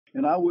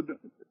And I would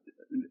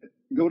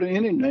go to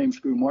any name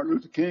school. Martin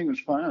Luther King is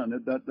fine.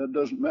 That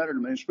doesn't matter to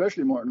me,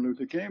 especially Martin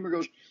Luther King,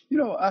 because, you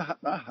know,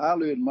 I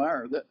highly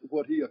admire that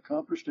what he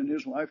accomplished in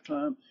his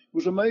lifetime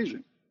was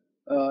amazing.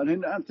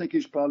 And I think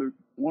he's probably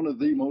one of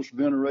the most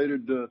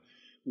venerated,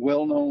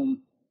 well-known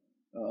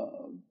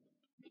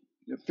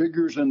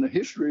figures in the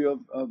history of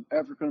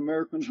African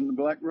Americans and the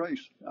black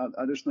race.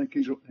 I just think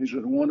he's a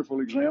wonderful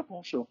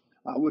example. So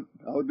I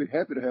would be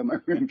happy to have my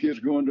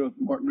grandkids going to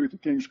Martin Luther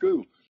King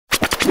School.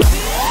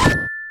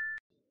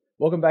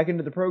 Welcome back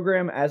into the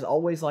program. As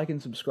always, like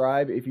and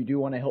subscribe if you do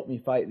want to help me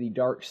fight the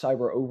dark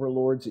cyber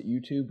overlords at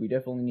YouTube. We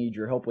definitely need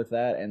your help with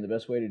that, and the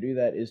best way to do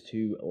that is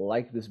to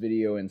like this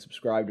video and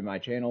subscribe to my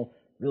channel.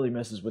 It really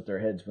messes with their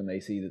heads when they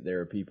see that there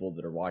are people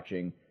that are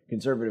watching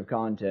conservative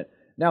content.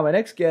 Now, my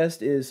next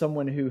guest is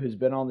someone who has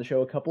been on the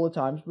show a couple of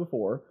times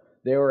before.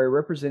 They are a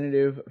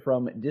representative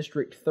from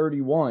District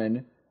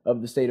 31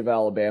 of the state of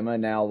Alabama.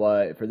 Now,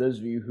 for those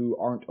of you who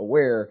aren't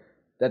aware,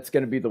 that's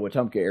going to be the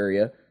Wetumpka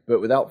area. But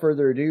without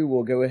further ado,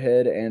 we'll go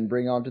ahead and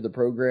bring on to the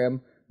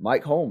program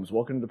Mike Holmes.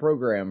 Welcome to the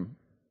program.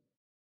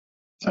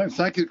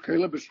 Thank you,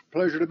 Caleb. It's a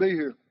pleasure to be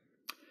here.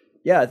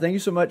 Yeah, thank you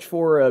so much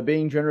for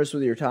being generous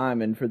with your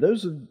time. And for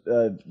those in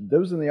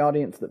the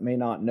audience that may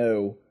not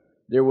know,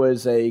 there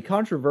was a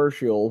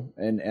controversial,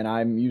 and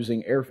I'm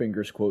using air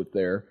fingers quote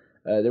there,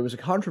 there was a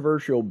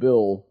controversial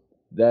bill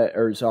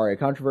a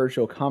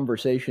controversial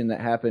conversation that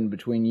happened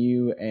between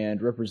you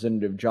and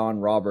Representative John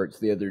Roberts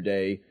the other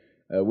day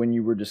when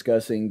you were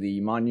discussing the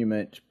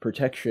monument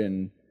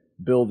protection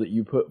bill that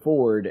you put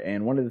forward.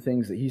 And one of the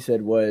things that he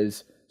said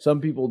was some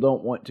people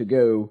don't want to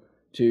go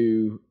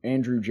to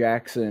Andrew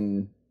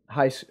Jackson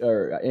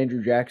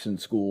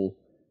School,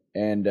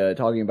 and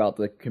talking about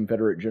the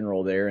Confederate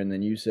general there. And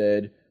then you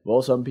said,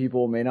 well, some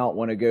people may not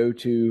want to go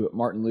to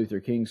Martin Luther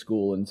King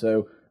School. And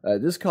so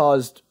this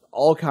caused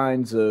all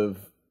kinds of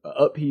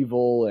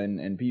upheaval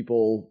and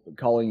people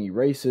calling you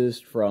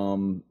racist,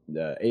 from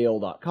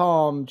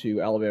AL.com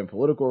to Alabama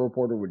Political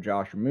Reporter with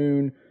Josh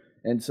Moon.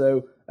 And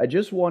so I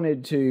just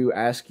wanted to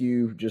ask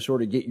you, just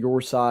sort of get your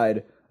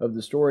side of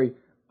the story.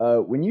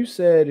 When you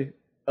said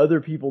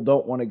other people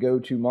don't want to go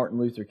to Martin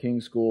Luther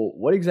King School,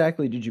 what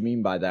exactly did you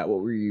mean by that?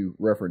 What were you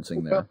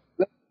referencing there?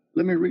 Well,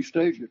 let me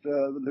restage it.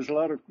 There's a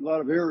lot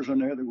of errors in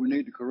there that we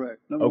need to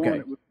correct. Number one,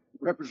 it was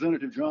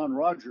Representative John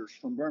Rogers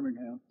from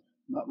Birmingham.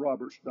 Not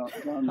Roberts.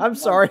 John. I'm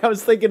sorry. I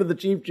was thinking of the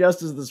Chief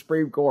Justice of the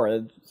Supreme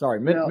Court. Sorry,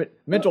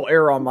 mental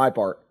error on my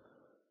part.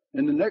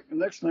 And the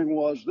next thing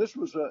was, this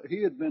was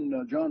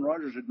John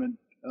Rogers had been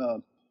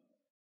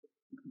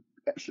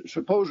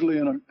supposedly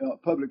in a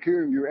public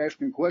hearing. You're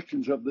asking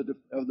questions of the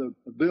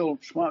bill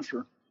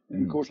sponsor,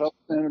 and of course I was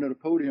standing at a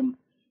podium,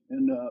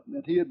 and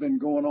he had been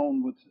going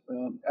on with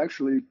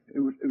actually it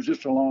was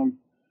just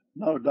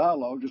not a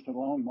dialogue, just a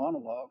long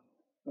monologue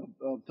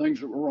of things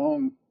that were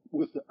wrong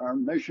with our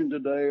nation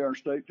today, our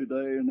state today,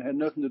 and it had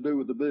nothing to do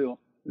with the bill.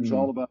 It was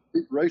all about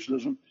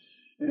racism.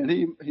 And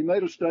he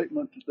made a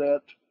statement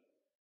that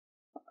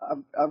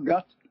I've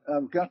got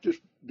this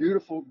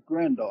beautiful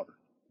granddaughter.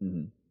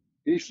 Mm-hmm.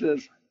 He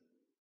says,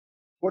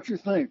 "What you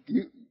think?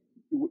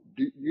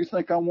 You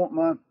think I want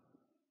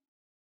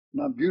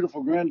my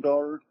beautiful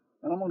granddaughter?"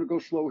 And I'm going to go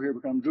slow here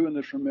because I'm doing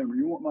this from memory.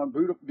 You want my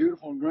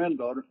beautiful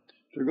granddaughter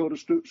to go to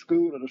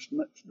school at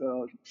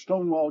a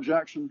Stonewall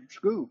Jackson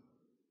school?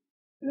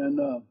 And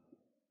of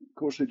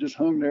course, he just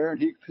hung there,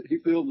 and he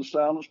filled the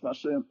silence by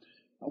saying,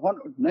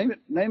 name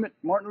it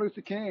Martin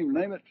Luther King,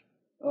 name it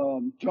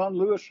John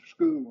Lewis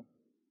School."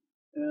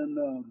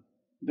 And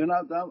then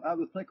I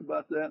would think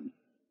about that,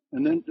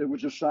 and then it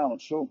was just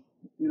silence. So,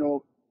 you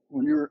know,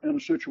 when you're in a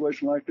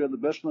situation like that, the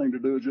best thing to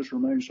do is just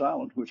remain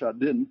silent, which I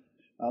didn't.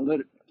 I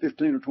let it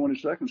 15 or 20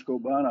 seconds go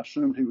by, and I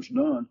assumed he was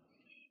done.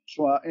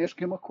 So I asked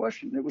him a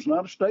question. It was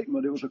not a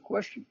statement, it was a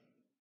question.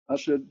 I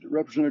said,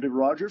 "Representative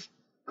Rogers,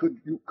 could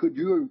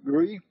you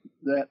agree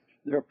that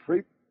there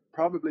are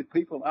probably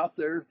people out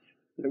there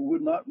that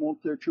would not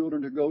want their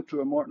children to go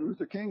to a Martin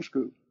Luther King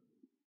school?"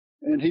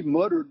 And he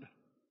muttered,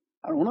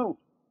 "I don't know.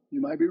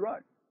 You might be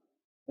right."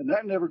 And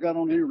that never got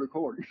on any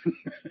recording.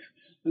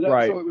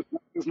 Right. So it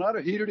was not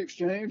a heated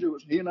exchange. It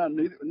was he and I.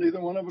 Neither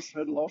one of us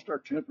had lost our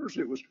tempers.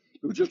 It was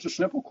just a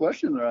simple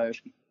question that I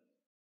asked him.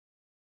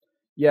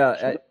 Yeah,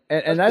 So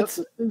and that's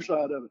the true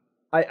side of it.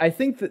 I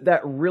think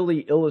that really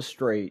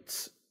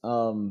illustrates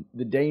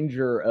the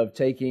danger of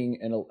taking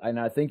and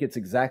I think it's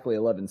exactly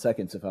 11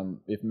 seconds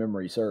if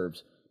memory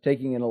serves,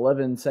 taking an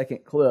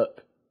 11-second clip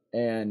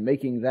and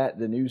making that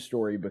the news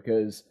story,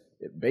 because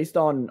based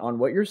on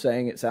what you're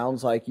saying, it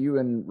sounds like you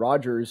and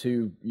Rogers,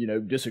 who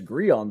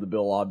disagree on the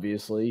bill,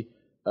 obviously,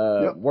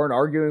 weren't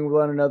arguing with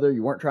one another.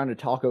 You weren't trying to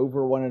talk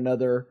over one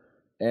another,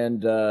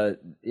 and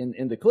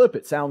in the clip,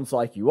 it sounds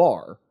like you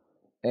are,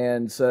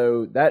 and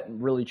so that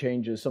really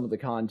changes some of the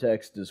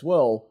context as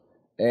well.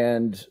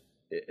 And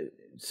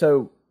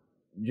so,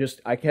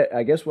 I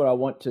guess what I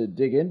want to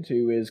dig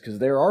into is, because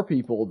there are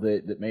people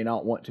that may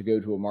not want to go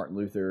to a Martin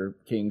Luther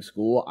King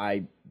school.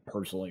 I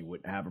personally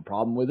wouldn't have a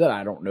problem with it.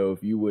 I don't know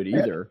if you would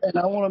either. And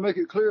I want to make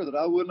it clear that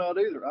I would not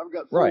either. I've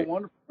got four Right.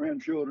 wonderful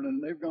grandchildren,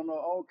 and they've gone to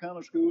all kind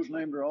of schools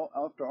named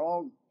after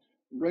all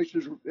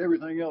races,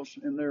 everything else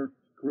in their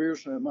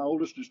careers. My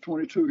oldest is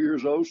 22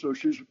 years old, so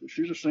she's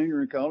a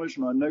senior in college.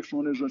 My next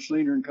one is a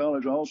senior in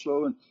college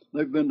also, and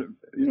they've been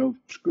to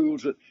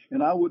schools that.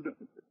 And I would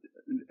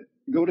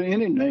go to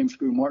any name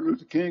school. Martin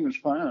Luther King is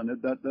fine.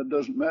 That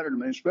doesn't matter to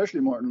me,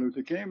 especially Martin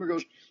Luther King,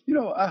 because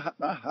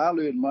I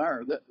highly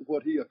admire that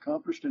what he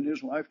accomplished in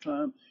his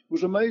lifetime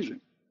was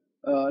amazing.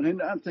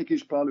 And I think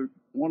he's probably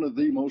one of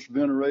the most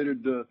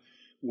venerated,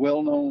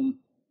 well-known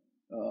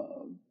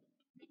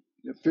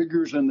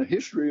figures in the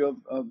history of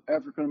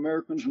African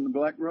Americans and the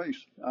black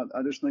race.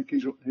 I just think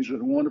he's a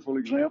wonderful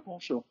example.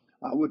 So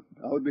I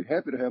would be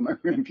happy to have my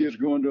grandkids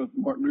going to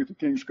Martin Luther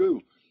King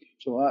School.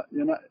 So I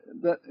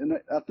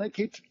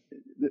think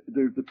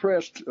the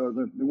press,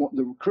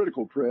 the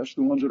critical press,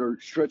 the ones that are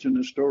stretching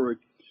this story,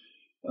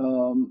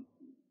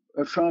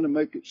 are trying to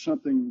make it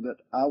something that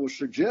I was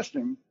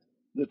suggesting,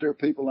 that there are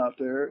people out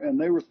there, and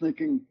they were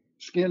thinking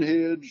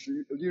skinheads,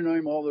 you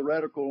name all the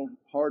radical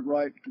hard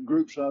right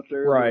groups out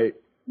there, right?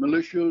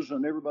 Militias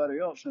and everybody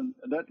else, and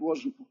that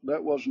wasn't.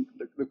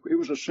 It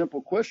was a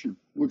simple question.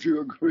 Would you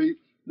agree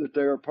that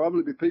there are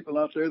probably people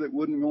out there that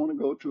wouldn't want to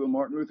go to a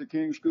Martin Luther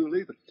King school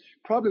either?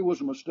 Probably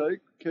was a mistake,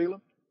 Caleb.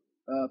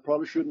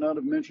 Probably should not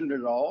have mentioned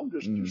it at all.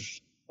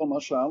 Just on my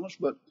silence.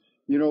 But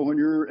when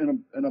you're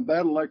in a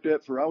battle like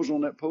that, I was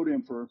on that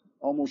podium for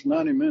almost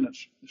 90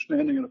 minutes,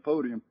 standing at a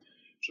podium.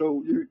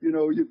 So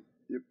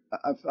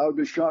I would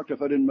be shocked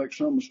if I didn't make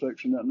some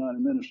mistakes in that 90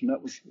 minutes, and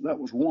that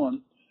was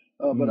one.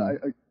 But I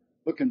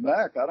looking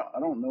back, I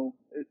don't know.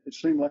 It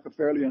seemed like a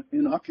fairly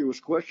innocuous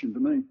question to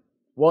me.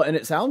 Well, and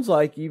it sounds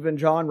like even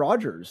John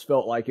Rogers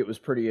felt like it was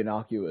pretty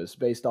innocuous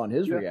based on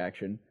his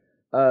reaction.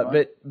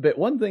 Right. But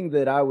one thing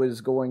that I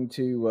was going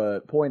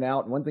to point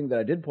out, and one thing that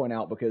I did point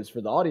out, because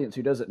for the audience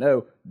who doesn't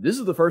know, this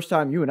is the first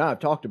time you and I have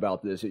talked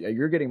about this.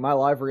 You're getting my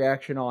live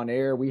reaction on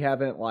air. We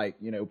haven't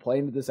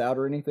planned this out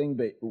or anything,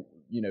 but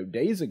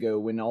days ago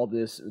when all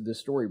this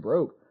story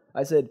broke,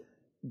 I said,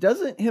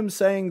 doesn't him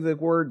saying the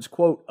words,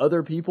 quote,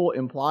 other people,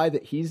 imply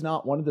that he's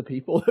not one of the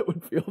people that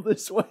would feel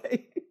this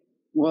way?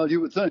 Well,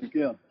 you would think,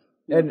 yeah.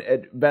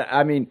 But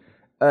I mean,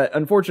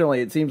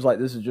 unfortunately, it seems like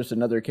this is just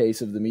another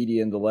case of the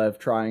media and the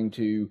left trying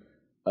to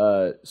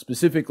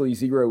specifically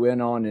zero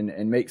in on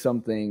and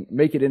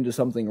make it into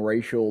something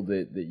racial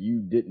that you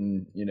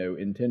didn't,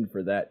 intend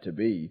for that to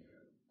be.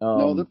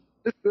 No,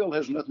 this bill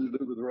has nothing to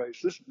do with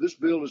race. This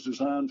bill is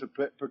designed to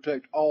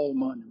protect all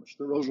monuments.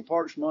 The Rosa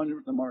Parks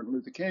Monument, the Martin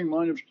Luther King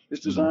monuments,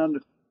 it's designed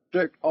to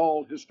protect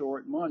all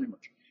historic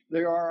monuments. They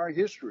are our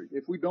history.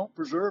 If we don't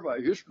preserve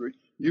our history,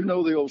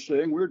 the old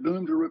saying, we're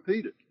doomed to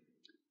repeat it.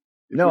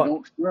 If we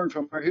don't learn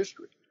from our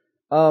history.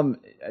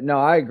 No,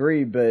 I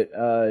agree,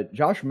 but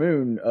Josh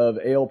Moon of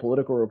AL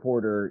Political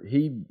Reporter,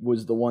 he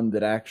was the one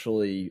that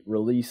actually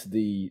released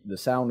the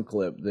sound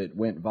clip that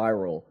went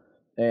viral,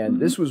 and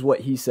this was what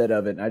he said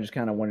of it, and I just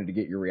kind of wanted to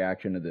get your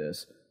reaction to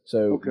this.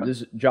 So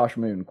this is Josh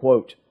Moon,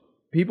 quote,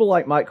 "People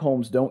like Mike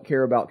Holmes don't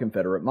care about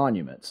Confederate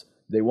monuments.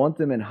 They want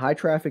them in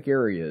high-traffic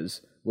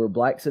areas where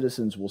black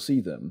citizens will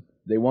see them.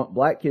 They want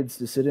black kids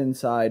to sit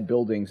inside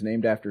buildings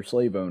named after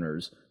slave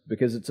owners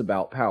because it's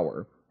about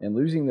power. And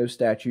losing those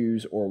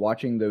statues or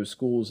watching those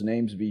schools'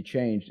 names be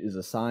changed is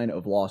a sign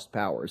of lost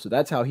power." So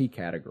that's how he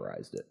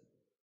categorized it.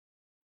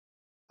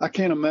 I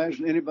can't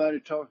imagine anybody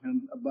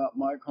talking about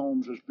Mike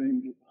Holmes as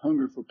being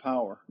hungry for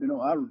power.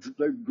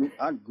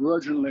 I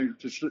grudgingly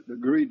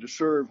agreed to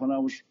serve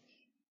when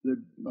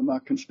my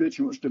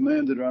constituents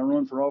demanded I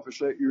run for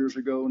office 8 years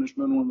ago, and it's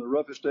been one of the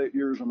roughest 8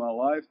 years of my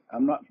life.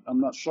 I'm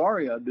not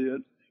sorry I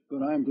did,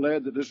 but I'm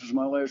glad that this is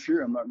my last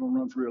year. I'm not going to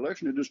run for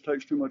re-election. It just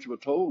takes too much of a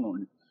toll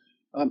on you.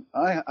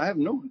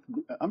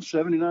 I'm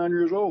 79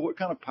 years old. What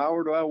kind of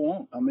power do I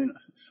want? I mean,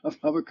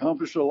 I've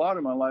accomplished a lot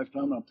in my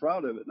lifetime, and I'm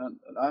proud of it. And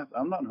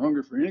I'm not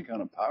hungry for any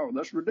kind of power.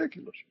 That's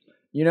ridiculous.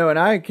 And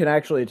I can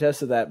actually attest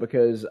to that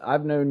because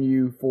I've known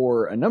you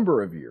for a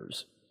number of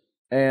years.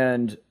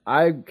 And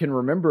I can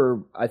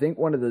remember, I think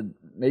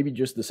maybe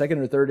just the second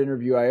or third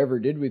interview I ever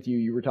did with you,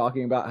 you were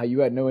talking about how you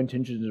had no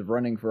intentions of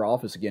running for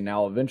office again.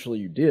 Now, eventually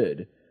you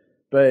did.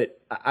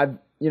 But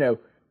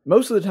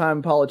most of the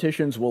time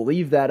politicians will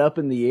leave that up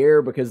in the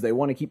air because they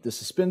want to keep the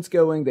suspense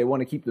going. They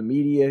want to keep the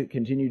media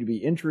continue to be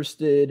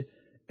interested.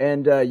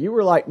 And you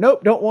were like,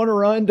 nope, don't want to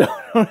run.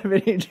 Don't have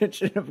any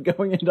intention of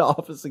going into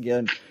office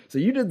again. So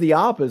you did the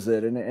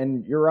opposite.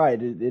 And you're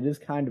right. It is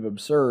kind of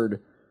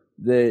absurd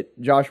that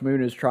Josh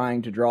Moon is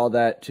trying to draw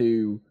that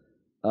to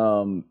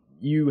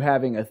you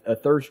having a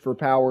thirst for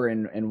power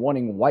and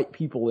wanting white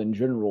people in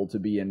general to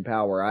be in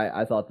power.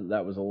 I thought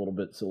that was a little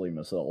bit silly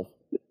myself.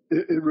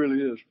 It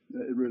really is.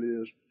 It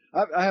really is.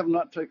 I have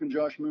not taken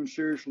Josh Moon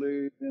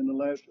seriously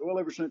in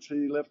ever since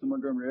he left the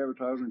Montgomery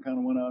Advertiser and kind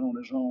of went out on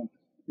his own.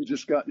 He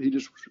just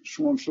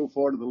swung so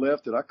far to the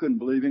left that I couldn't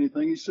believe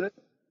anything he said.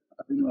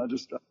 I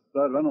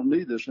don't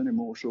need this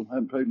anymore, so I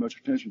haven't paid much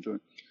attention to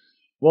him.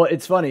 Well,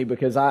 it's funny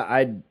because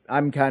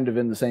I'm kind of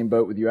in the same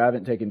boat with you. I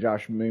haven't taken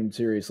Josh Moon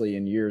seriously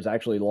in years,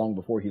 actually long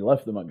before he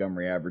left the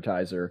Montgomery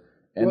Advertiser.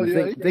 And Well, the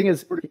yeah, thing he is,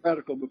 was pretty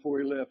radical before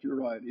he left. You're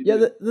right.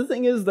 yeah, the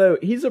thing is, though,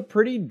 he's a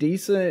pretty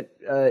decent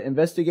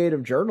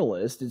investigative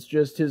journalist. It's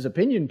just his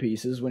opinion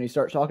pieces when he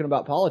starts talking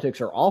about politics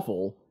are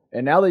awful.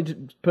 And now they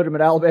just put him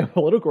at Alabama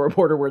Political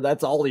Reporter where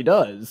that's all he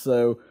does.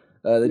 So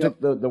they took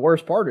the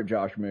worst part of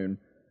Josh Moon.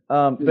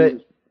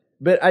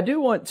 But I do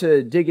want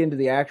to dig into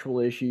the actual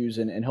issues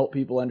and help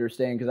people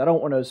understand, because I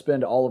don't want to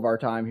spend all of our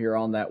time here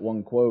on that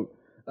one quote.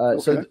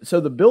 Okay.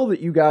 So the bill that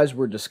you guys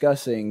were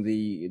discussing,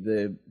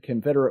 the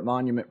Confederate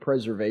Monument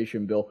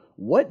Preservation Bill,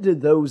 what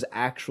did those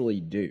actually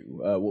do?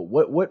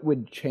 What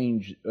would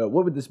change?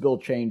 What would this bill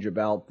change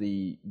about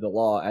the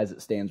law as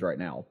it stands right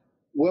now?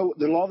 Well,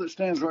 the law that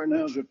stands right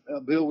now is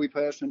a bill we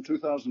passed in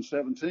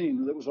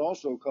 2017 that was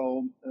also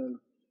called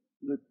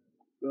the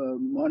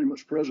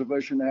Monuments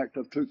Preservation Act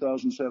of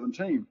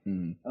 2017.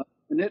 Mm-hmm.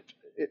 And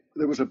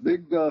there was a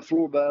big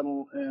floor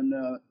battle,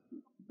 and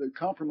they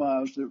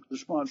compromised. The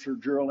sponsor,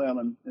 Gerald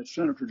Allen,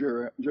 Senator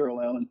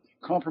Gerald Allen,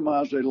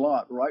 compromised a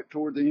lot right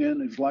toward the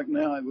end. It was like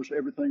now,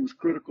 everything was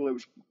critical. It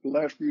was the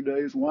last few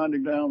days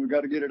winding down. We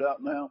got to get it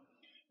out now.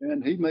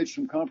 And he made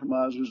some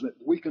compromises that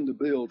weakened the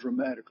bill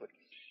dramatically.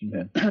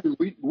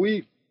 Mm-hmm.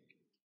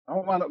 I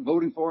wound up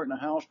voting for it in the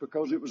House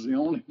because it was the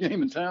only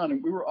game in town,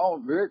 and we were all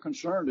very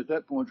concerned at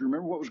that point. You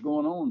remember what was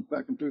going on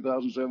back in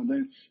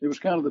 2017? It was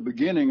kind of the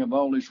beginning of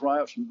all these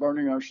riots and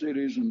burning our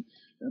cities and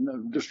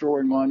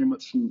destroying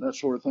monuments and that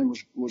sort of thing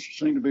was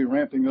seen to be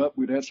ramping up.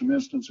 We'd had some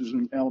instances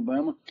in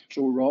Alabama,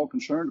 so we were all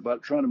concerned about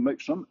it, trying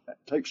to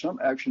take some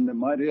action that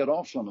might head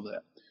off some of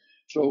that.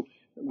 So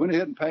it went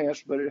ahead and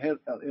passed, but it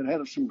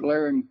had some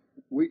glaring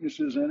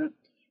weaknesses in it.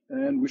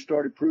 And we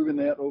started proving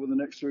that over the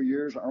next 3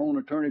 years. Our own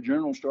Attorney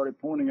General started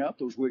pointing out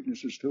those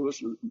weaknesses to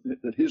us,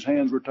 that his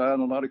hands were tied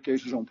in a lot of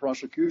cases on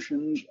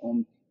prosecutions,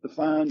 on the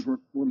fines were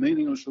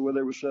meaningless the way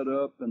they were set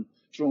up, and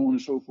so on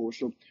and so forth.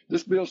 So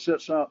this bill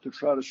sets out to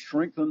try to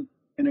strengthen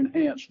and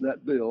enhance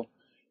that bill.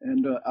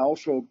 And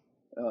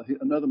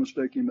another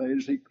mistake he made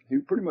is he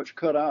pretty much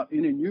cut out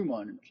any new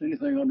monuments,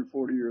 anything under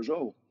 40 years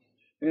old.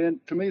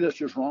 And to me, that's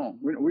just wrong.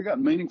 We got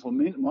meaningful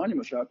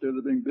monuments out there that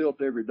are being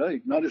built every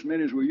day. Not as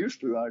many as we used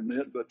to, I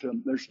admit, but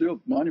there's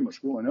still monuments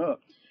going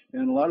up.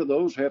 And a lot of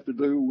those have to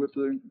do with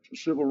the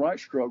civil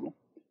rights struggle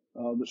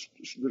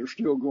that are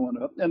still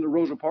going up. And the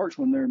Rosa Parks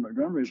one there in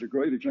Montgomery is a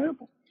great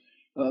example.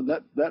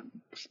 That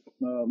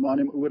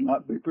monument would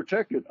not be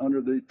protected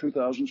under the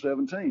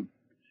 2017.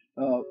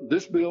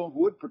 This bill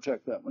would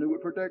protect that one. It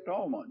would protect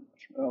all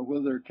monuments,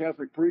 whether they're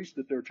Catholic priests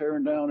that they're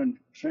tearing down in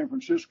San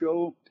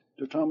Francisco,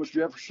 to Thomas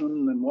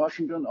Jefferson and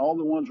Washington, all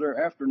the ones they're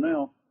after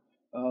now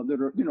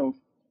that are,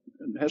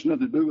 has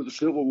nothing to do with the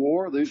Civil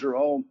War. These are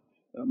all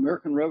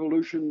American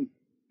Revolution,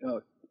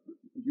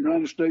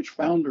 United States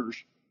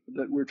founders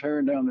that we're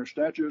tearing down their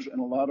statues,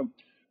 and a lot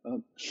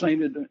of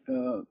sainted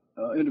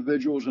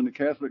individuals in the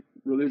Catholic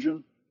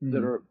religion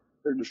that are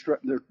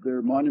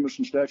their monuments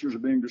and statues are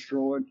being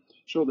destroyed.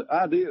 So the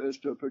idea is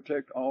to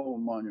protect all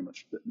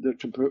monuments for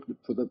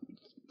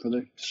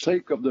the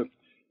sake of the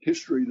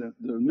history, the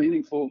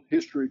meaningful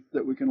history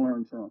that we can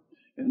learn from.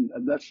 And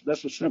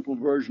that's a simple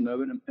version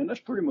of it. And that's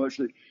pretty much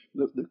the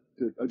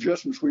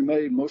adjustments we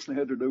made mostly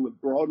had to do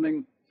with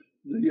broadening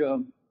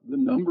the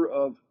number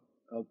of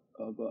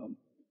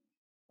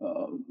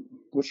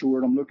what's the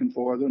word I'm looking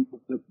for?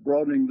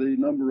 Broadening the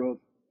number of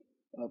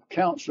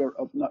counts, or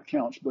of not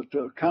counts, but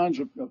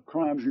kinds of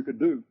crimes you could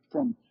do,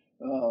 from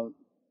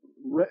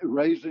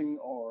raising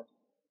or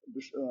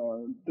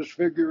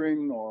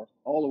disfiguring, or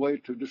all the way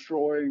to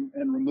destroying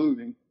and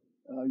removing.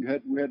 We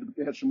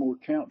had some more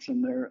counts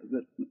in there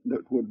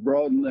that would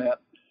broaden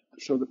that,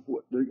 so that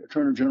the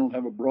Attorney General would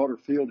have a broader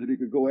field that he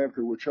could go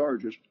after with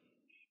charges.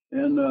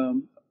 And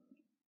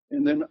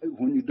then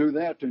when you do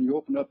that, then you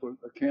open up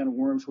a can of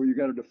worms where you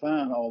got to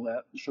define all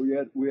that. So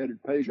we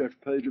added page after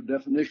page of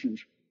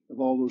definitions of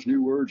all those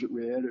new words that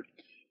we added.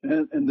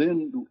 And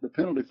then the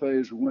penalty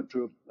phase, we went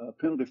to a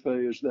penalty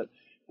phase that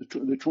the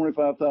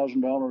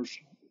 $25,000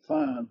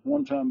 fine,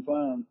 one-time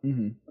fine,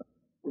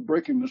 for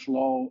breaking this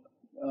law,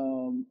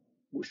 in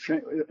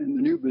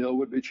the new bill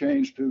would be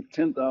changed to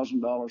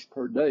 $10,000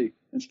 per day.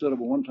 Instead of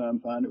a one-time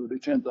fine, it would be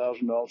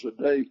 $10,000 a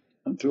day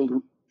until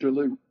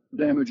the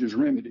damage is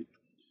remedied.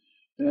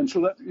 And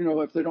so that,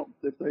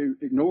 if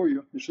they ignore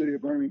you, the city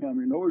of Birmingham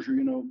ignores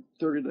you,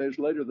 30 days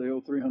later they owe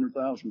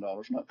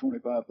 $300,000, not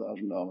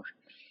 $25,000.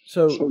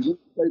 So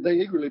they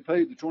eagerly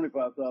paid the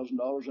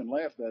 $25,000 and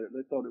laughed at it.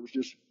 They thought it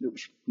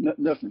was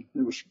nothing.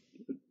 It was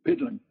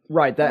piddling.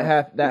 Right. That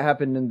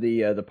happened in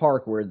the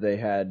park where they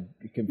had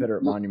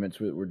Confederate monuments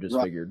that were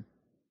disfigured.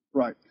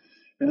 Right.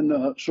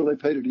 And so they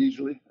paid it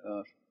easily.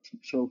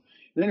 So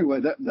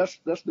anyway, that's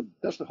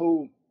the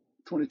whole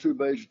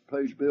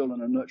 22-page bill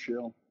in a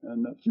nutshell.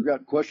 And if you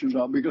got questions,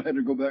 I'll be glad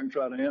to go back and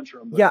try to answer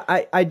them. But yeah,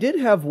 I did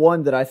have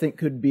one that I think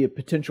could be a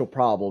potential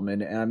problem.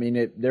 And I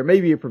mean, there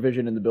may be a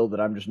provision in the bill that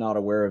I'm just not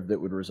aware of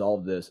that would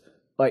resolve this.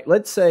 like,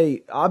 let's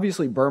say,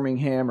 obviously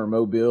Birmingham or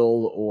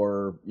Mobile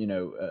or,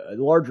 a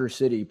larger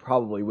city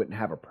probably wouldn't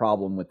have a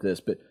problem with this,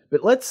 but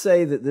let's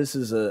say that this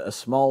is a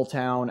small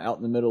town out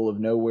in the middle of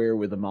nowhere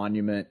with a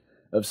monument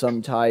of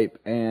some type,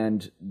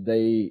 and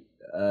they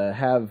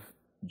have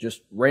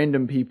just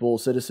random people,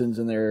 citizens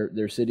in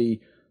their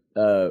city,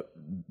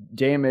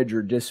 damage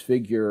or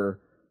disfigure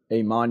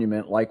a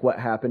monument like what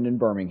happened in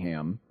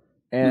Birmingham.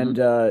 And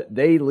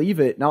they leave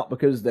it not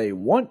because they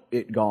want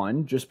it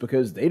gone, just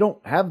because they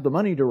don't have the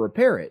money to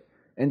repair it.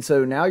 And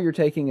so now you're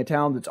taking a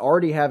town that's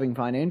already having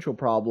financial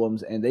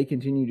problems, and they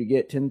continue to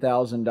get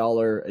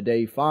 $10,000 a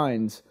day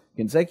fines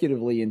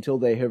consecutively until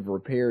they have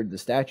repaired the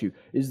statue.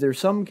 Is there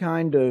some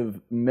kind of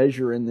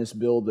measure in this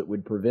bill that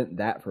would prevent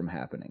that from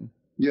happening?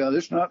 Yeah,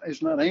 it's not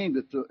aimed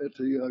at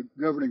the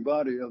governing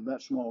body of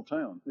that small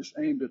town. It's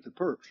aimed at the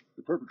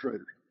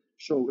perpetrators.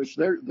 So it's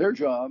their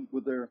job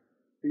with their,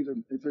 either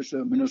if it's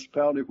a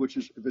municipality, which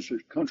is, if it's a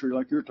country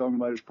like you're talking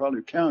about, it's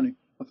probably county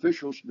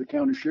officials, the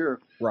county sheriff,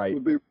 right,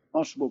 would be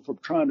responsible for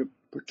trying to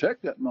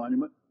protect that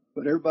monument.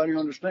 But everybody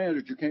understands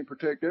that you can't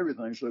protect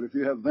everything. So that if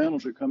you have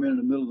vandals that come in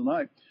the middle of the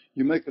night,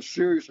 you make a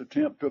serious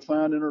attempt to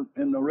find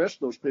and arrest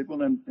those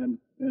people and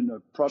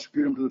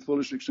prosecute them to the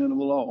fullest extent of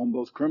the law on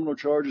both criminal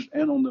charges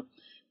and on the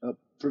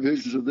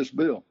provisions of this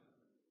bill.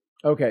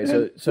 Okay,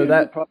 and, so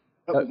that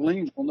with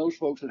liens on those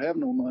folks that have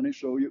no money,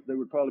 so they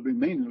would probably be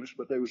meaningless,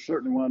 but they would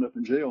certainly wind up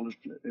in jail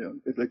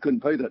if they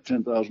couldn't pay that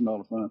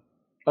 $10,000 fine.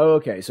 Oh,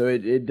 okay. So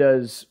it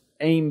does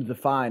aim the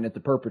fine at the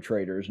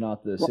perpetrators,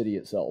 not the city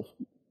itself.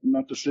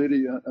 Not the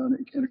city.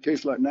 In a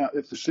case like now,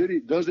 if the city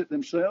does it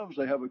themselves,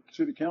 they have a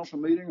city council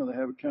meeting or they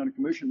have a county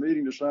commission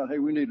meeting, decide, hey,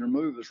 we need to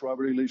remove this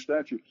Robert E. Lee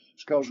statue.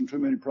 It's causing too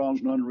many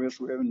problems and unrest.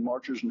 We're having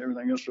marches and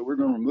everything else, so we're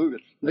going to remove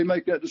it. They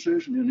make that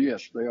decision, and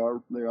yes, they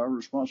are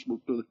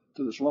responsible to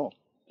this law.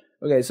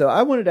 Okay, so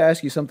I wanted to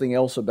ask you something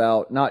else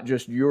about not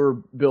just your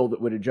bill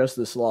that would adjust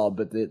this law,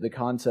 but the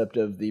concept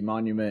of the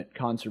monument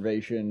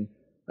preservation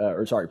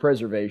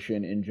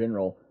in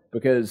general,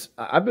 because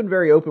I've been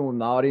very open with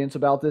my audience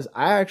about this.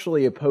 I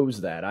actually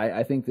oppose that.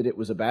 I think that it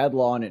was a bad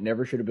law and it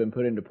never should have been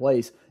put into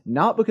place,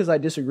 not because I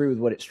disagree with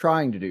what it's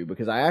trying to do,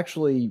 because I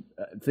actually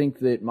think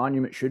that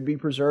monuments should be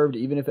preserved,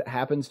 even if it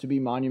happens to be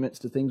monuments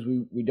to things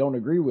we don't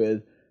agree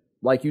with.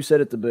 Like you said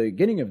at the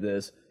beginning of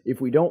this,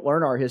 if we don't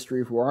learn our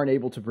history, if we aren't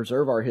able to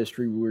preserve our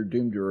history, we're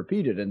doomed to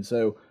repeat it. And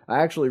so I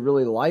actually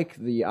really like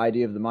the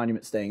idea of the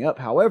monument staying up.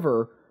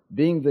 However,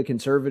 being the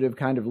conservative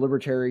kind of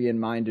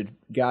libertarian-minded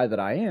guy that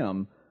I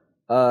am,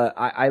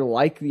 I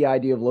like the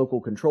idea of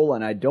local control,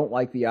 and I don't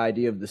like the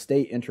idea of the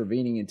state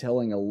intervening and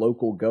telling a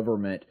local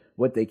government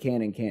what they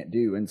can and can't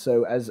do. And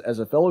so as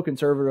a fellow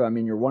conservative, I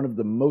mean, you're one of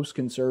the most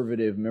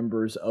conservative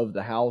members of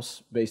the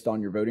House based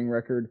on your voting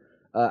record.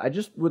 I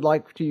just would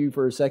like you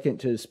for a second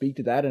to speak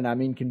to that, and I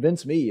mean,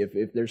 convince me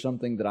if there's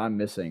something that I'm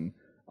missing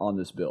on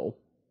this bill.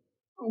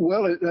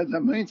 Well,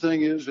 the main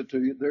thing is that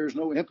there's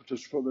no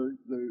impetus for the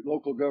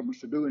local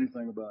governments to do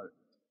anything about it.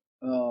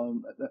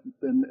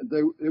 Then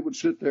it would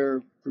sit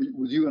there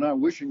with you and I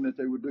wishing that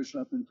they would do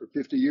something for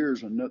 50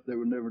 years and they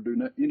would never do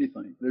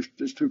anything.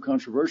 It's too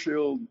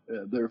controversial.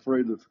 They're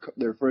afraid of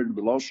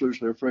the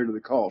lawsuits. They're afraid of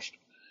the cost.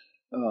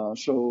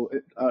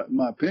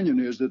 My opinion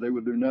is that they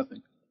would do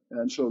nothing.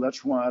 And so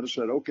that's why I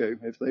said, okay,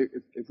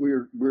 if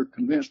we're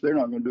convinced they're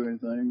not going to do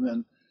anything,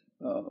 then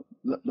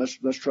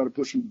let's try to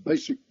put some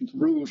basic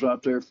rules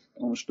out there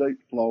on a state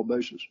law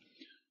basis,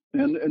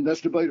 and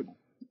that's debatable.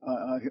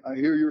 I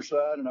hear your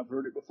side, and I've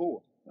heard it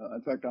before.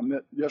 In fact, I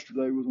met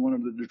yesterday with one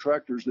of the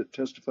detractors that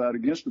testified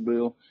against the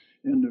bill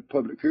in the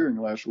public hearing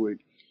last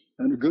week,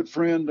 and a good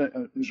friend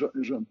is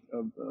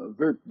a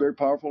very, very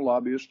powerful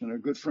lobbyist and a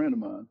good friend of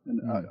mine,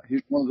 and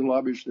he's one of the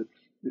lobbyists that.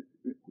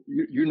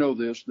 You know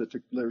this, that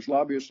there's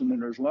lobbyists and then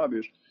there's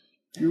lobbyists.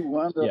 You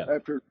wind up,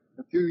 after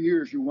a few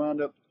years, you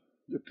wind up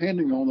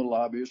depending on the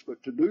lobbyists.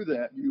 But to do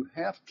that, you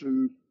have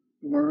to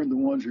learn the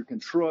ones you can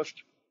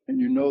trust,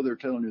 and you know they're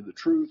telling you the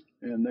truth,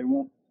 and they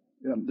won't.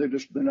 They're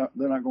not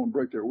going to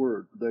break their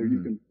word.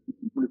 You can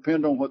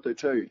depend on what they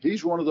tell you.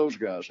 He's one of those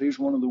guys. He's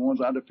one of the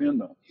ones I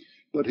depend on.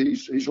 But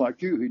he's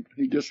like you.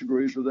 He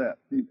disagrees with that.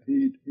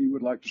 He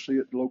would like to see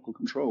it local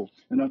control.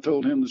 And I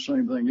told him the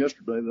same thing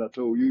yesterday that I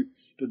told you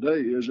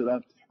today, is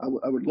that I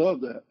would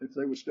love that if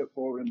they would step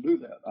forward and do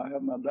that. I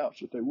have my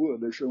doubts that they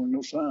would. They're showing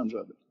no signs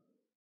of it.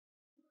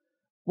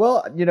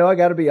 Well, I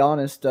got to be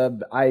honest.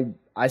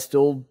 I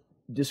still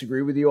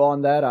disagree with you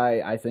on that.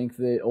 I think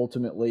that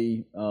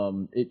ultimately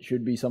it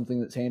should be something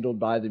that's handled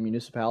by the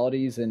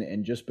municipalities,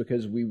 and just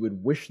because we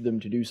would wish them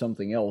to do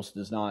something else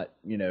does not,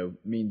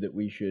 mean that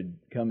we should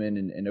come in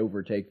and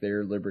overtake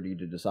their liberty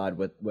to decide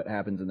what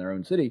happens in their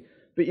own city.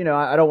 But,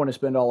 I don't want to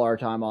spend all our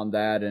time on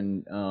that,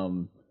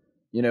 and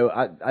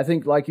I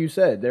think, like you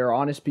said, there are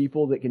honest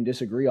people that can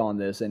disagree on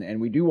this,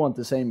 and we do want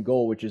the same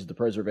goal, which is the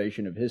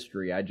preservation of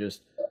history.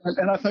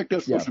 And I think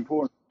that's what's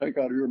important to take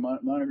out of your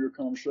mind of your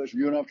conversation.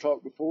 You and I've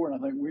talked before, and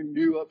I think we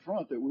knew up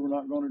front that we were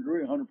not going to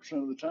agree 100%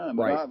 of the time.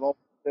 But I've always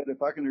said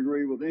if I can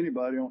agree with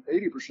anybody on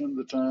 80% of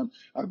the time,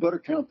 I better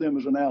count them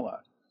as an ally.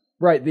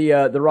 Right,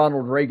 the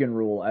Ronald Reagan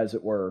rule, as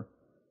it were.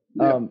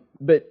 Yeah.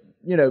 But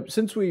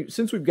since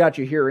we've got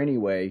you here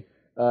anyway,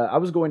 I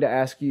was going to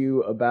ask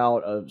you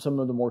about some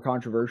of the more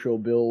controversial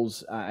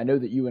bills. I know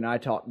that you and I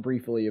talked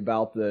briefly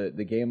about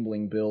the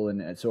gambling bill,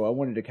 and so I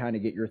wanted to kind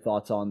of get your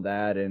thoughts on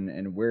that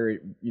and where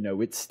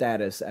its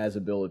status as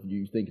a bill, if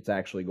you think it's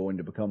actually going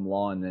to become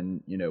law, and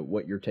then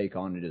what your take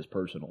on it is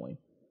personally.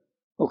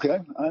 Okay,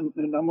 and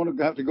I'm going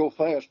to have to go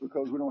fast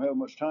because we don't have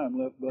much time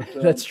left.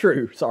 But that's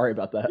true. Sorry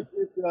about that.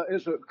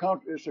 It's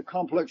a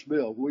complex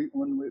bill.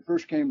 When it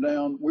first came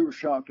down, we were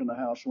shocked in the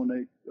House when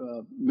they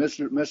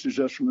messaged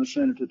us from the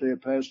Senate that they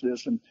had passed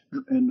this and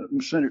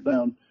sent it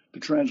down to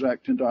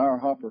transact into our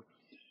hopper.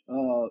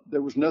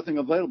 There was nothing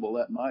available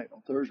that night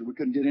on Thursday. We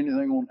couldn't get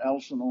anything on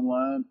Allison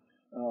online.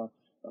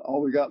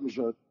 All we got was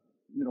a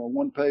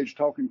one-page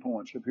talking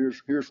points of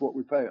here's what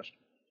we passed.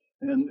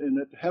 And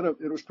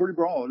it was pretty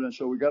broad, and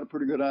so we got a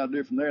pretty good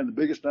idea from there. And the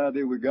biggest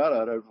idea we got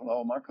out of it from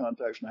all my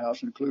contacts in the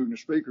House, including the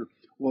Speaker,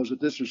 was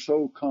that this is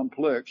so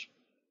complex.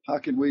 How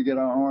can we get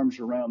our arms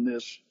around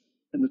this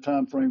in the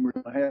time frame we're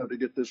going to have to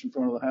get this in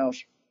front of the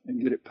House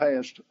and get it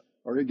passed,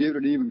 or to get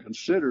it even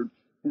considered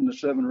in the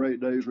 7 or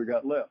 8 days we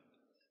got left?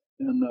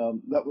 And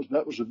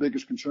that was the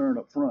biggest concern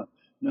up front.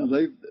 Now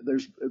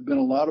there's been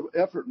a lot of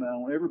effort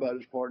now on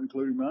everybody's part,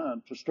 including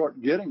mine, to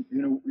start getting.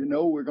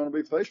 We're going to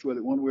be faced with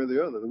it one way or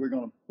the other. We're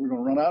going to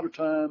run out of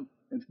time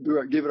and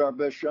give it our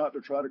best shot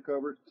to try to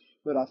cover it.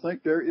 But I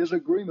think there is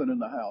agreement in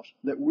the House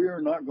that we are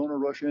not going to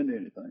rush into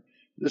anything.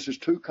 This is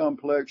too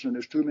complex, and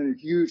there's too many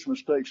huge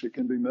mistakes that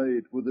can be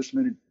made with this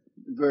many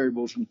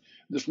variables and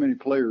this many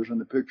players in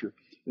the picture.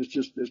 It's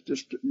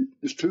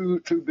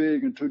too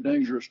big and too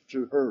dangerous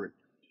to hurry.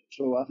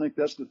 So I think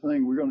that's the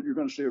thing. You're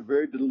going to see a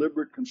very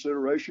deliberate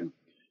consideration,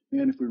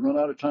 and if we run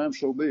out of time,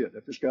 so be it.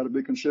 If it's got to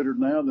be considered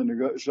now, then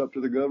it's up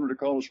to the governor to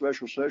call a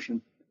special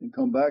session and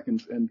come back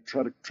and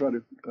try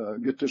to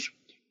get this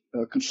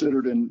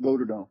considered and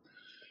voted on.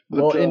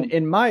 But, well,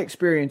 in my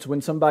experience, when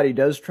somebody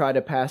does try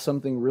to pass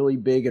something really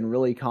big and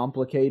really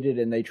complicated,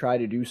 and they try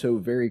to do so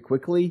very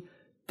quickly,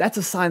 that's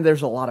a sign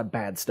there's a lot of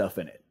bad stuff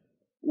in it.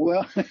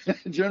 Well,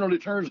 it generally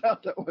turns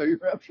out that way.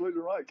 You're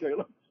absolutely right,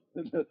 Caleb.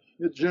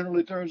 It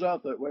generally turns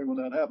out that way when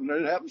that happens.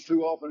 And it happens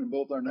too often in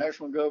both our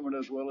national government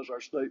as well as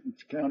our state and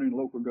county and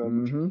local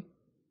governments. Mm-hmm.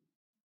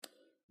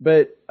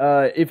 But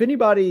if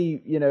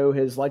anybody,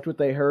 has liked what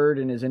they heard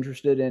and is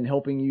interested in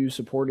helping you,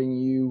 supporting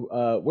you,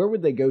 where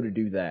would they go to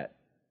do that?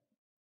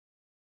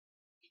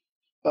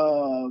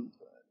 I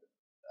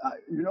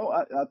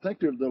think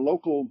they're the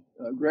local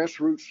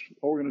grassroots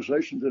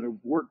organizations that have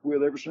worked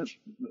with ever since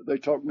they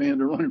talked me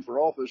into running for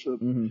office.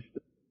 Mm-hmm.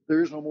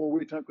 There is no more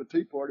We Think with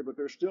Tea Party, but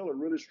there's still a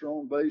really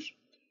strong base,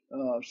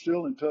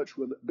 still in touch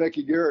with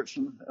Becky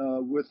Garrettson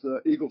with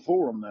Eagle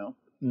Forum now.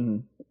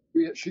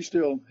 Mm-hmm. She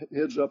still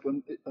heads up a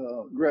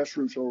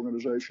grassroots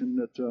organization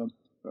that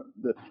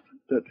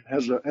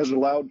has a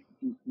loud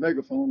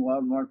megaphone,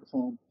 loud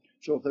microphone.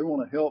 So if they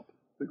want to help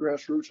the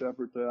grassroots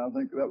effort, I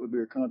think that would be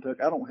a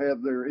contact. I don't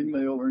have their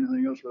email or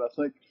anything else, but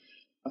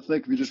I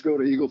think if you just go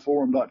to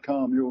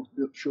eagleforum.com,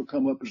 she'll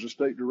come up as a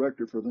state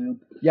director for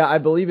them. Yeah, I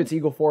believe it's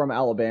Eagle Forum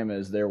Alabama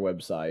is their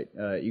website.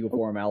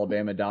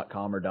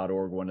 eagleforumalabama.com or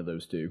 .org, one of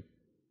those two.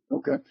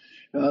 Okay,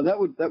 that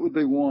would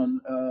be one,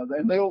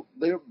 and they'll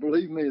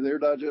believe me, they're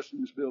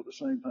digesting this bill at the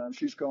same time.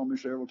 She's called me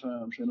several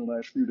times in the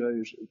last few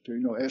days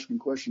to asking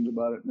questions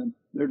about it, and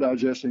they're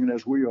digesting it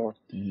as we are.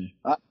 Mm-hmm.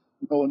 I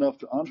know enough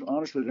to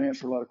honestly to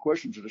answer a lot of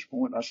questions at this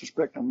point. I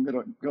suspect I'm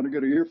going to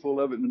get an earful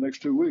of it in the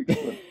next 2 weeks.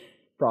 But,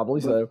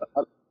 Probably so.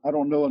 I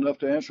don't know enough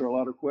to answer a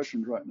lot of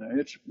questions right now.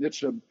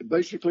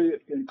 Basically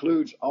it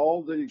includes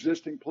all the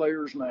existing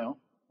players now,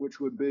 which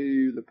would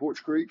be the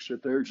Porch Creeks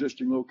at their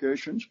existing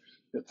locations,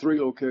 at 3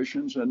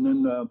 locations, and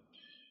then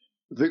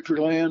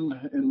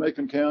Victoryland in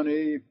Macon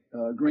County,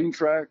 Green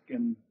Track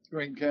in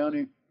Green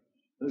County.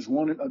 There's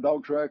a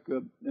dog track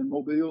in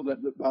Mobile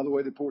that, by the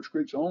way, the Porch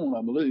Creeks own,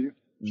 I believe.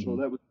 Mm-hmm. So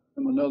that would be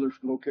another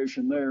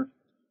location there.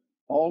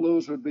 All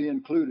those would be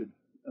included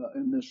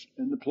in this.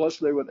 And plus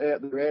they're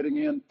adding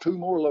in 2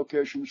 more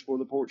locations for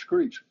the Porch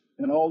Creeks.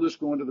 And all this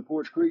going to the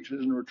Porch Creeks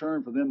is in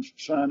return for them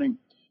signing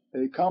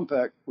a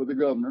compact with the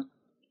governor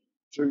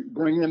to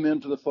bring them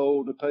into the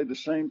fold to pay the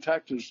same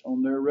taxes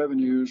on their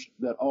revenues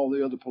that all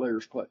the other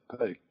players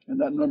pay. And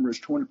that number is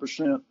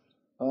 20%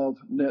 of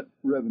net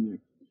revenue.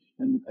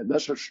 And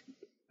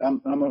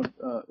I'm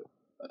a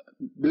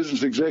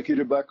business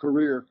executive by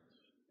career,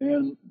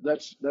 and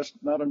that's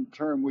not a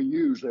term we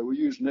use. That we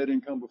use net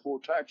income before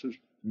taxes,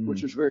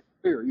 which is very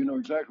clear. You know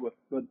exactly what.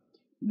 But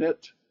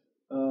net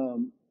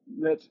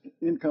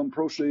income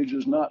proceeds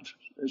is not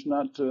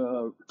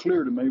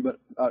clear to me. But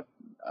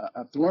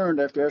I've learned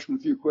after asking a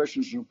few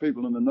questions from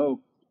people in the know,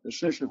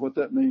 essentially what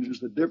that means is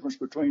the difference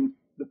between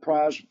the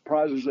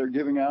prizes they're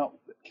giving out,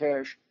 the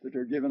cash that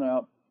they're giving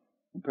out,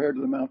 compared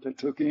to the amount they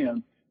took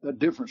in. That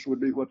difference would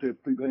be what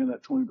they'd be paying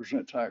that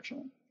 20% tax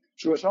on.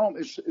 So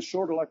it's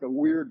sort of like a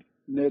weird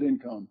net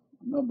income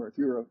number if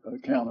you're an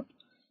accountant,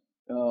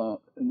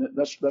 and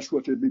that's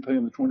what they'd be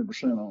paying the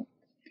 20% on.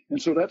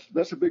 And so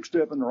that's a big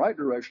step in the right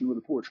direction with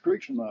the Porch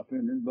Creeks, in my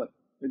opinion. But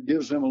it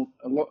gives them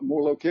a lot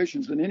more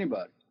locations than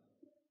anybody.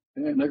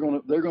 and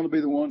they're gonna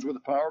be the ones with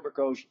the power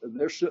because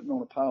they're sitting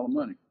on a pile of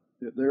money.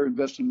 They're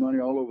investing money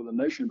all over the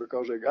nation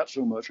because they got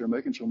so much. They're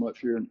making so much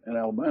here in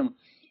Alabama.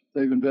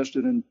 They've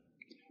invested in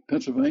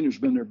Pennsylvania's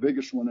been their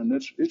biggest one, and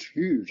it's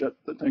huge.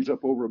 That thing's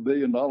up over $1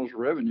 billion of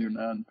revenue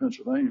now in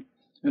Pennsylvania,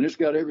 and it's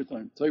got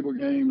everything: table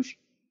games,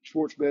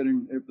 sports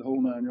betting, the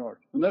whole 9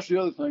 yards. And that's the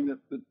other thing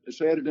that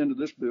is added into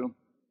this bill.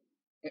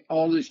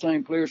 All these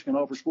same players can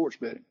offer sports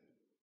betting.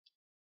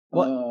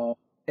 Well,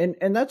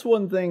 and that's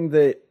one thing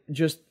that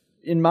just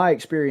in my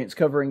experience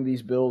covering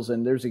these bills,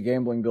 and there's a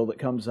gambling bill that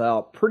comes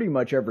out pretty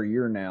much every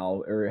year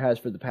now, or it has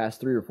for the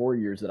past 3 or 4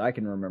 years that I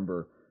can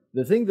remember.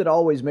 The thing that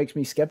always makes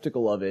me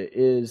skeptical of it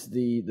is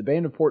the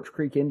Band of Porch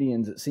Creek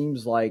Indians. It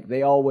seems like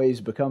they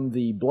always become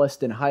the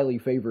blessed and highly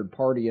favored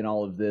party in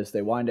all of this.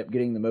 They wind up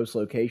getting the most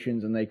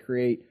locations, and they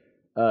create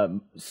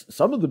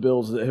some of the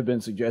bills that have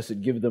been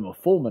suggested give them a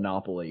full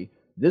monopoly.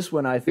 This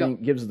one, I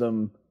think, gives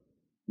them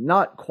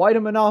not quite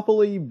a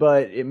monopoly,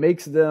 but it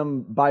makes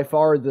them by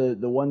far the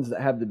ones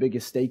that have the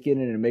biggest stake in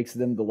it, and it makes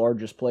them the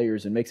largest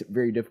players, and makes it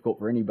very difficult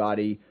for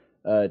anybody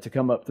to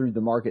come up through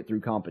the market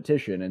through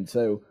competition. And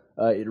so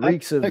it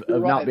reeks of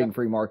not being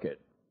free market.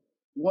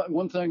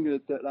 One thing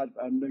that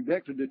I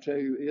neglected to tell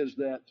you is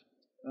that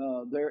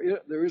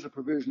there is a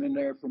provision in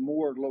there for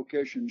more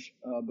locations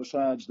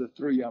besides the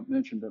 3 I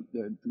mentioned,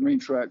 the Green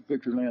Track,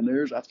 Victory Land.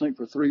 There's, I think,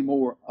 for 3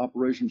 more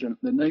operations. And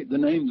the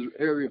name of the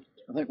area,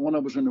 I think one of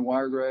them was in the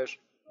Wiregrass.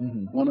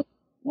 Mm-hmm. One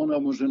of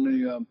them was in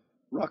the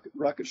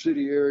Rocket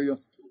City area,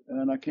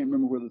 and I can't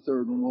remember where the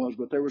third one was.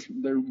 But there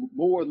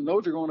more, and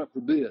those are going up for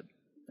bid.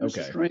 It's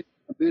a strange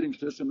bidding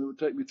system. It would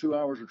take me 2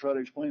 hours to try to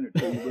explain it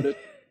to you, but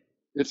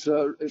it's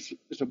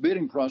a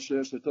bidding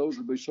process that those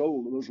would be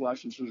sold, those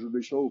licenses would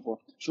be sold for.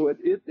 So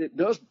it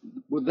does,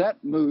 with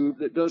that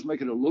move, it does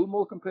make it a little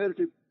more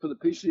competitive for the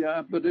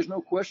PCI. But there's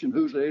no question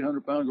who's the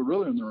 800-pound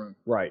gorilla in the room.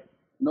 Right.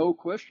 No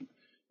question.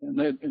 And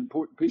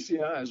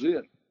PCI is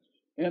it.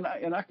 And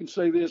I can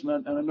say this,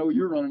 and I know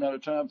you're running out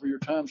of time for your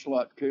time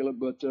slot, Caleb,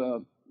 but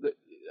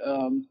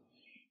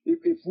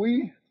if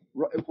we,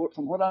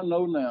 from what I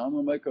know now, I'm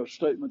going to make a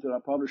statement that I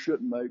probably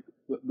shouldn't make,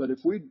 but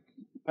if we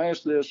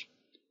pass this,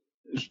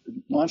 as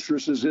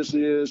monstrous as this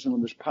is,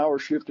 and this power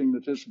shifting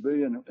that this will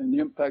be, and the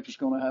impact it's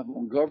going to have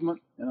on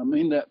government, and I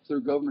mean that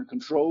through government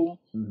control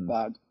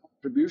by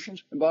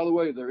contributions. And by the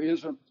way, there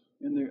is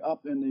in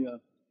the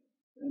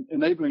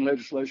enabling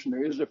legislation,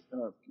 there is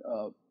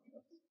a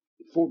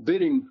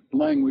forbidding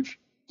language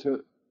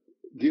to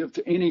give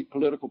to any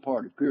political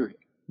party, period.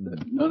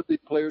 None of these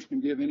players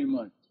can give any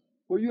money.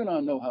 Well, you and I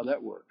know how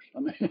that works. I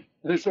mean,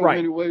 there's so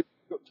many ways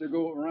to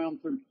go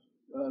around through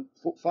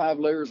 5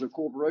 layers of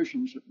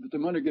corporations, but the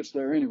money gets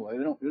there anyway.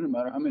 It doesn't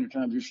matter how many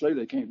times you say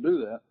they can't do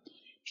that.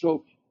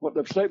 So what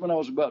the statement I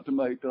was about to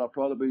make that I'll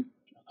probably be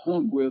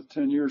hung with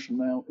 10 years from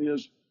now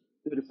is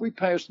that if we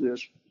pass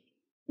this,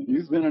 and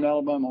you've been in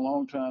Alabama a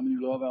long time and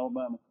you love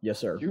Alabama. Yes,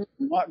 sir. You're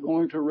not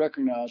going to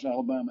recognize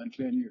Alabama in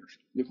 10 years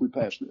if we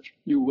pass this.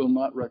 You will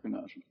not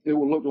recognize it. It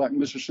will look like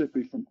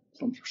Mississippi from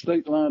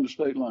state line to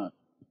state line.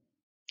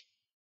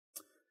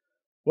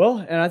 Well,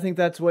 and I think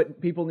that's what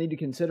people need to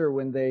consider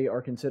when they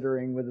are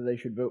considering whether they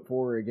should vote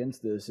for or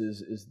against this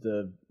is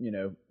the,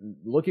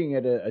 looking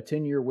at a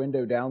 10-year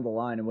window down the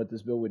line and what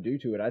this bill would do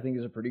to it, I think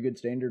is a pretty good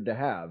standard to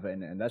have.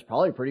 And that's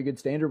probably a pretty good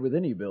standard with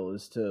any bill,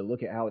 is to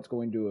look at how it's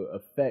going to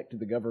affect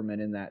the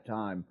government in that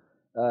time.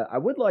 I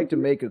would like to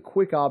make a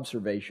quick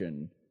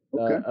observation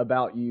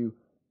about you,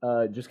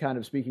 just kind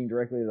of speaking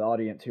directly to the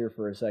audience here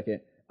for a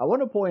second. I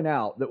want to point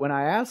out that when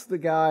I asked the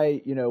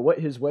guy, what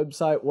his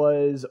website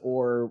was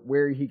or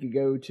where he could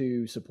go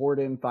to support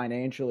him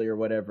financially or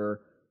whatever,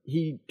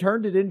 he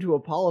turned it into a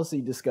policy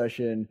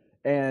discussion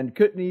and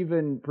couldn't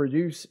even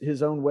produce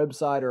his own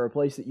website or a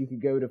place that you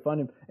could go to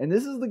fund him. And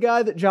this is the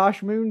guy that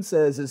Josh Moon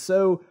says is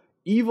so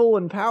evil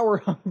and power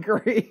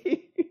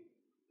hungry.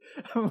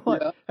 I'm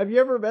like, have you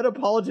ever met a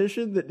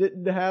politician that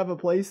didn't have a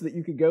place that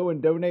you could go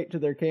and donate to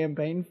their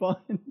campaign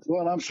fund?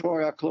 Well, I'm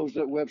sorry I closed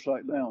that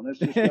website down. That's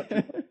just got too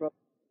much trouble.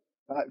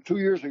 2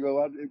 years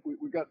ago,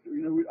 we got,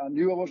 I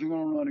knew I wasn't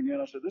going to run again.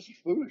 I said, this is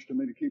foolish to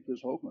me to keep this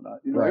open.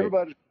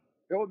 Everybody's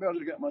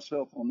got my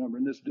cell phone number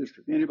in this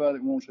district. Anybody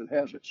that wants it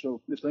has it.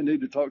 So if they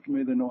need to talk to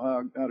me, they know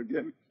how to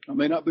get me. I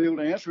may not be able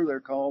to answer their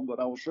call,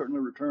 but I will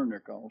certainly return their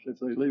calls if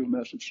they leave a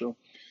message. So,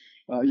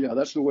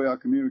 that's the way I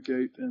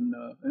communicate. And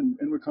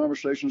with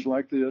conversations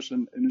like this,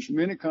 and as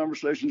many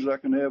conversations as I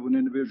can have with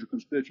individual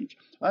constituents.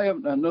 I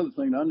have another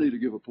thing I need to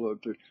give a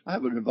plug to. I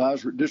have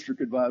an district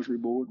advisory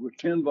board with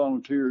 10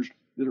 volunteers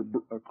that are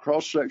a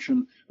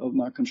cross-section of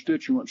my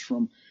constituents,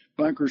 from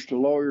bankers to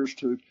lawyers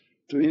to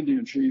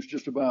Indian chiefs,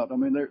 just about. I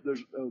mean,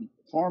 there's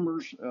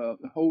farmers,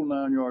 the whole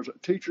 9 yards.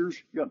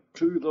 Teachers, got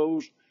 2 of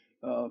those,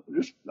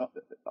 just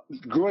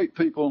great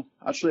people.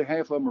 I'd say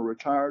half of them are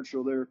retired,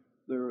 so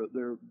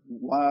they're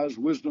wise,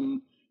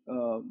 wisdom,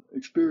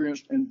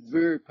 experienced, and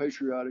very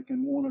patriotic,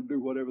 and want to do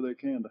whatever they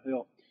can to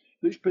help.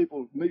 These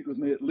people meet with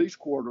me at least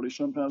quarterly,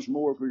 sometimes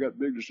more if we got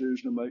big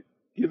decisions to make,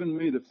 giving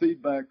me the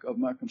feedback of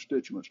my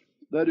constituents.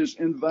 That is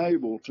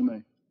invaluable to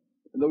me.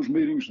 those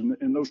meetings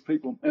and those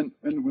people. And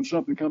when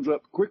something comes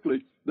up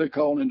quickly, they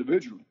call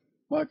individually.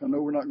 Mike, I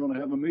know we're not going to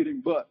have a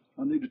meeting, but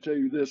I need to tell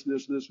you this,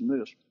 this, this, and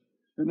this.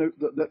 And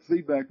that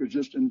feedback is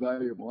just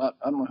invaluable.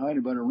 I don't know how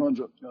anybody runs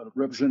a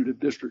representative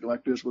district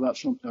like this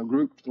without a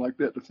group like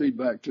that to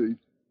feedback to you.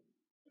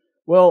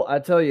 Well, I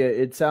tell you,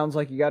 it sounds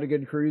like you got a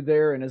good crew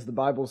there, and as the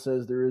Bible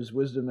says, there is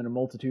wisdom in a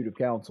multitude of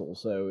counsel.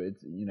 So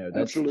it's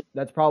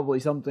that's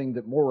probably something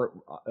that more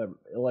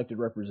elected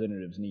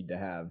representatives need to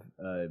have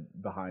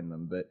behind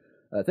them. But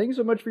thank you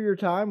so much for your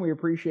time. We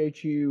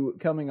appreciate you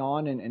coming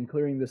on and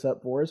clearing this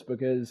up for us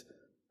because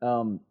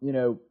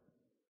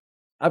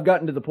I've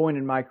gotten to the point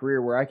in my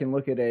career where I can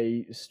look at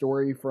a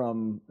story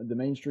from the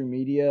mainstream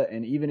media,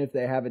 and even if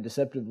they have a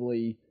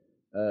deceptively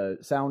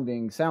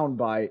sounding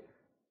soundbite,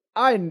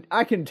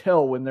 I can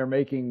tell when they're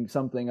making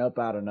something up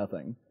out of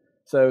nothing.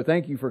 So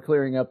thank you for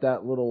clearing up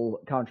that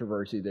little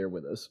controversy there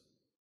with us.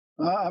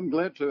 I'm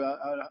glad to.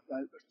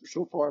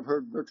 So far, I've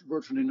heard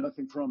virtually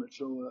nothing from it.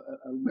 So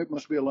it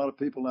must be a lot of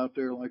people out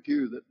there like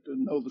you that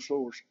know the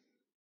source.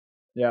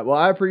 Yeah, well,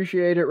 I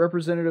appreciate it,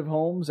 Representative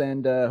Holmes,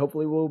 and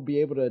hopefully we'll be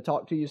able to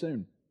talk to you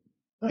soon.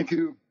 Thank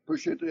you.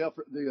 Appreciate the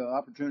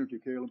opportunity,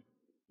 Caleb.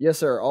 Yes,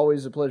 sir.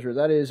 Always a pleasure.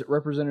 That is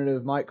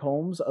Representative Mike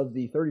Holmes of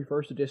the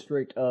 31st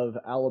District of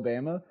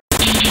Alabama.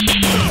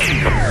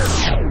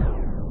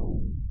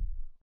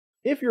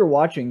 If you're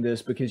watching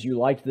this because you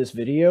liked this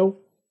video,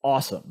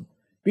 awesome.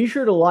 Be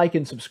sure to like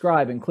and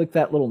subscribe and click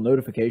that little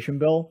notification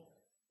bell.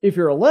 If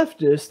you're a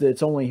leftist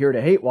that's only here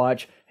to hate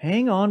watch,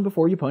 hang on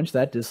before you punch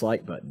that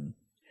dislike button.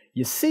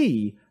 You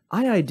see,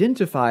 I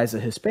identify as a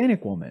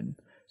Hispanic woman.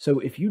 So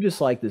if you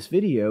dislike this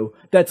video,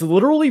 that's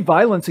literally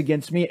violence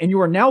against me and you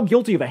are now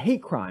guilty of a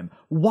hate crime.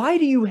 Why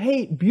do you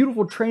hate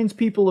beautiful trans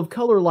people of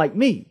color like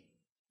me?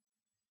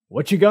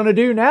 What you gonna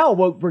do now,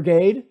 woke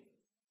brigade?